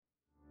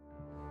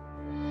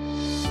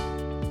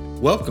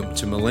Welcome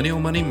to Millennial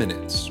Money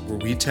Minutes, where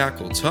we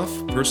tackle tough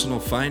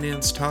personal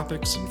finance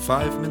topics in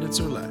 5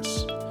 minutes or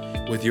less.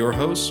 With your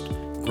host,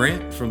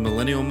 Grant from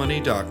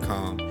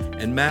MillennialMoney.com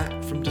and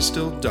Matt from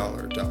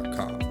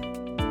DistilledDollar.com.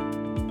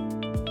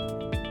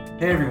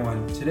 Hey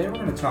everyone, today we're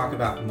going to talk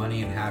about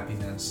money and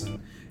happiness.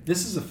 And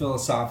this is a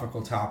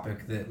philosophical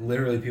topic that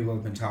literally people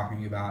have been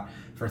talking about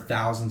for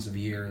thousands of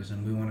years,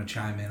 and we want to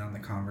chime in on the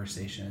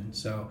conversation.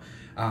 So,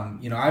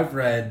 I've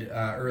read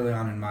early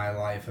on in my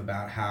life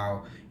about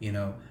how,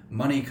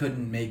 money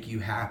couldn't make you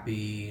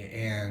happy,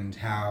 and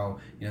how,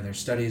 there's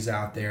studies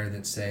out there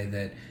that say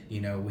that,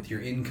 with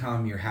your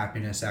income, your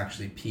happiness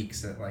actually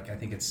peaks at I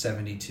think it's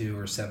 $72,000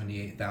 or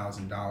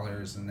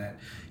 $78,000, and that,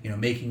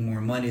 making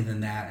more money than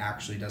that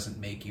actually doesn't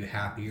make you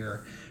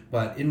happier.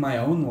 But in my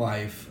own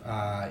life,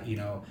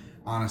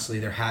 honestly,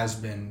 there has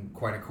been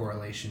quite a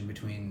correlation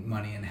between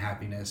money and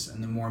happiness,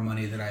 and the more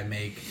money that I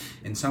make,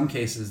 in some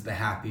cases, the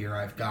happier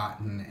I've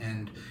gotten.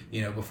 And,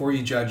 before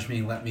you judge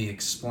me, let me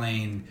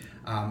explain.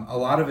 A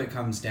lot of it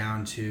comes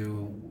down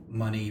to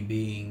money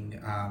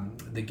being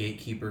the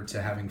gatekeeper to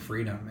having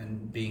freedom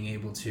and being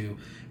able to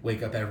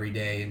wake up every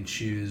day and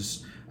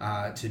choose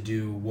to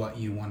do what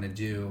you want to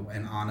do.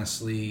 And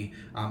honestly,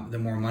 the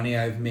more money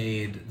I've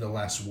made, the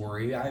less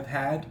worry I've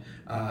had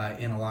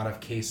in a lot of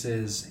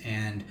cases.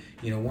 And,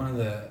 one of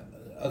the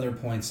other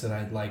points that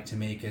I'd like to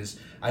make is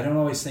I don't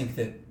always think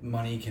that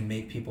money can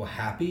make people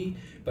happy,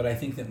 but I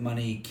think that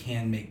money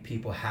can make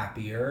people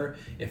happier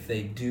if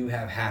they do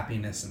have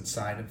happiness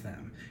inside of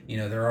them.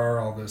 There are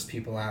all those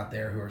people out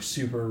there who are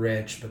super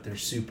rich, but they're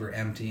super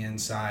empty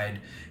inside.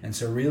 And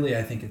so really,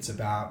 I think it's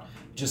about,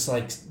 just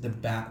like the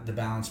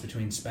balance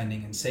between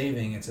spending and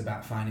saving, it's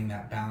about finding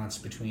that balance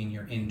between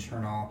your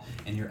internal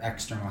and your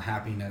external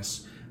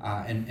happiness.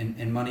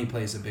 And money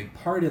plays a big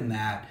part in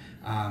that.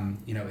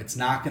 It's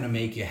not going to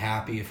make you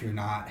happy if you're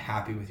not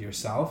happy with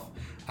yourself,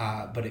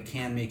 but it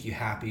can make you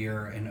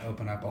happier and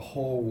open up a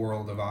whole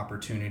world of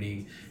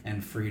opportunity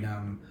and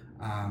freedom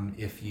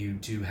if you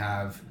do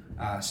have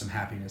some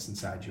happiness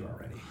inside you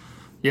already.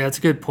 Yeah, that's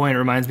a good point. It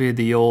reminds me of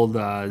the old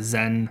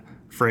Zen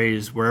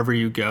phrase, wherever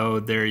you go,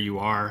 there you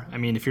are. I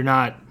mean, if you're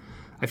not,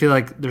 I feel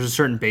like there's a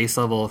certain base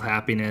level of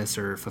happiness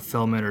or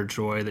fulfillment or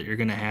joy that you're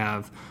going to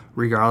have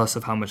regardless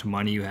of how much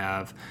money you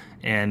have.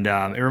 And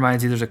it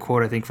reminds me, there's a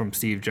quote, I think, from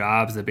Steve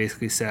Jobs that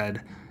basically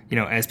said,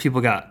 as people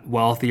got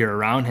wealthier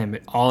around him,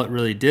 all it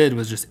really did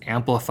was just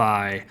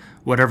amplify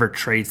whatever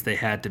traits they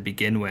had to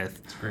begin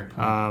with. That's great.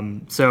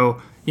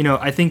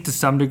 I think to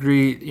some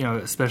degree,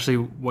 especially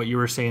what you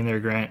were saying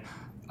there, Grant,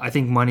 I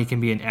think money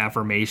can be an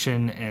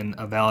affirmation and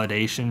a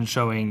validation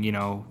showing,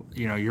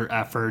 your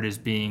effort is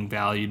being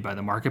valued by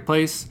the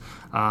marketplace.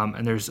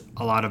 And there's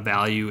a lot of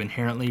value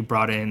inherently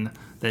brought in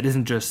that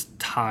isn't just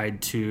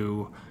tied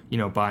to,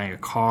 buying a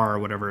car or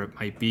whatever it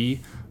might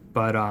be,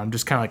 but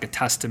just kind of like a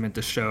testament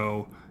to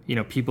show,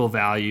 people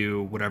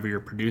value whatever you're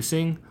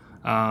producing.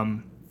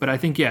 But I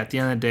think, at the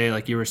end of the day,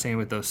 like you were saying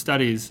with those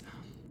studies,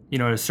 at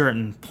a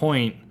certain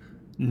point,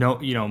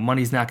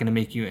 money's not going to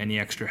make you any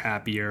extra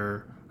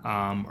happier.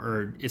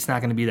 Or it's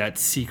not going to be that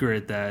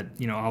secret that,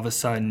 all of a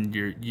sudden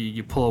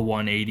you pull a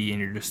 180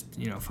 and you're just,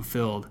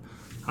 fulfilled.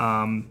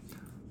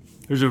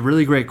 There's a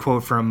really great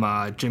quote from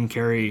Jim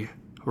Carrey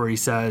where he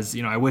says,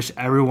 I wish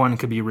everyone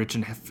could be rich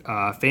and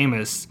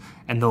famous,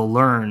 and they'll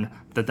learn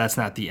that that's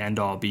not the end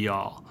all be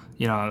all.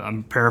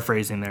 I'm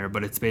paraphrasing there,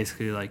 but it's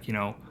basically like,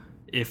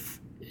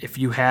 if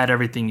you had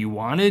everything you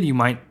wanted, you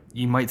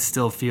might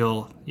still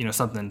feel,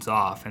 something's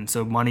off. And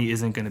so money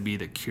isn't going to be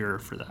the cure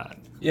for that.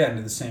 Yeah, and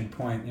to the same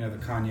point, the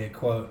Kanye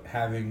quote,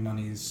 having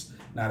money's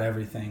not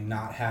everything,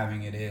 not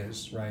having it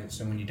is, right?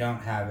 So when you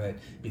don't have it,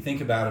 you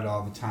think about it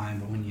all the time,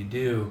 but when you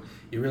do,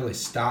 you really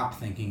stop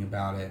thinking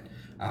about it.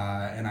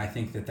 And I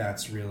think that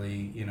that's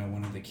really,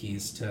 one of the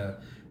keys to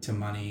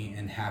money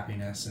and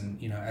happiness.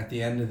 And, at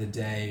the end of the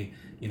day,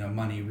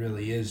 money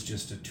really is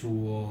just a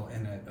tool,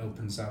 and it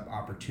opens up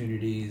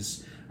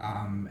opportunities.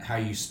 How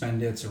you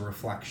spend it's a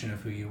reflection of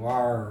who you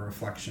are, a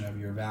reflection of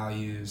your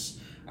values.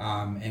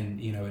 And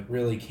it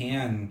really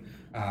can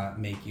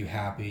make you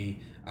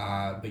happy,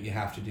 but you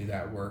have to do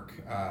that work,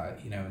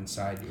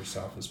 inside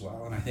yourself as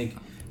well. And I think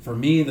for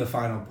me, the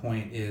final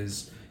point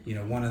is,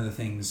 one of the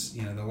things,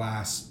 the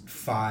last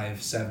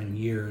 5-7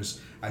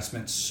 years, I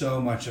spent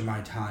so much of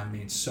my time,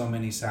 made so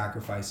many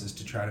sacrifices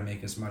to try to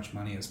make as much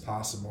money as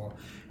possible.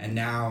 And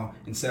now,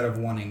 instead of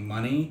wanting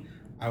money,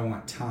 I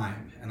want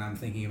time. And I'm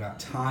thinking about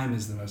time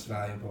as the most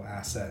valuable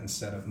asset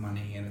instead of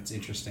money. And it's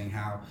interesting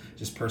how,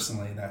 just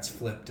personally, that's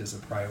flipped as a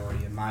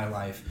priority in my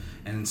life.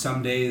 And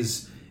some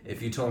days,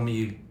 if you told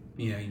me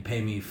you'd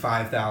pay me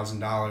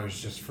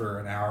 $5,000 just for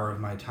an hour of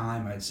my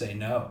time, I'd say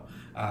no.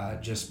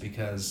 Just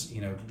because,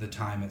 the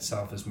time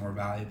itself is more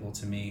valuable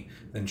to me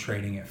than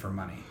trading it for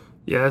money.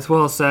 Yeah, that's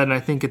well said. And I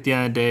think at the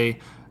end of the day,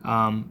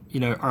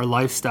 our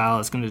lifestyle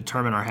is going to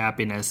determine our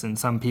happiness. And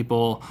some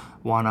people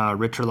want a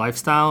richer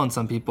lifestyle, and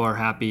some people are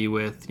happy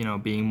with,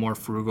 being more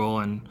frugal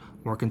and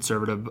more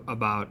conservative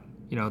about,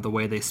 the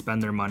way they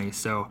spend their money.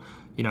 So,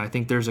 I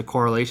think there's a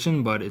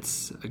correlation, but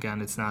it's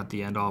not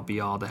the end all be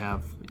all to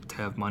have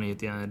have money at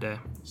the end of the day.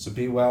 So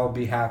be well,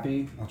 be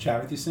happy. I'll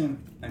chat with you soon.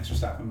 Thanks for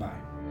stopping by.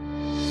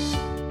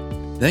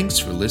 Thanks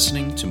for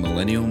listening to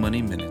Millennial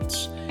Money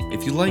Minutes.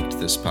 If you liked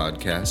this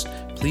podcast,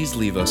 please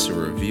leave us a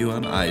review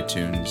on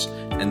iTunes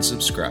and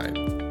subscribe.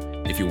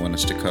 If you want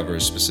us to cover a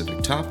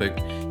specific topic,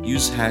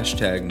 use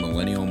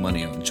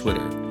 #MillennialMoney on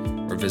Twitter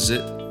or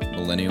visit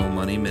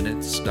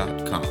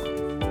millennialmoneyminutes.com.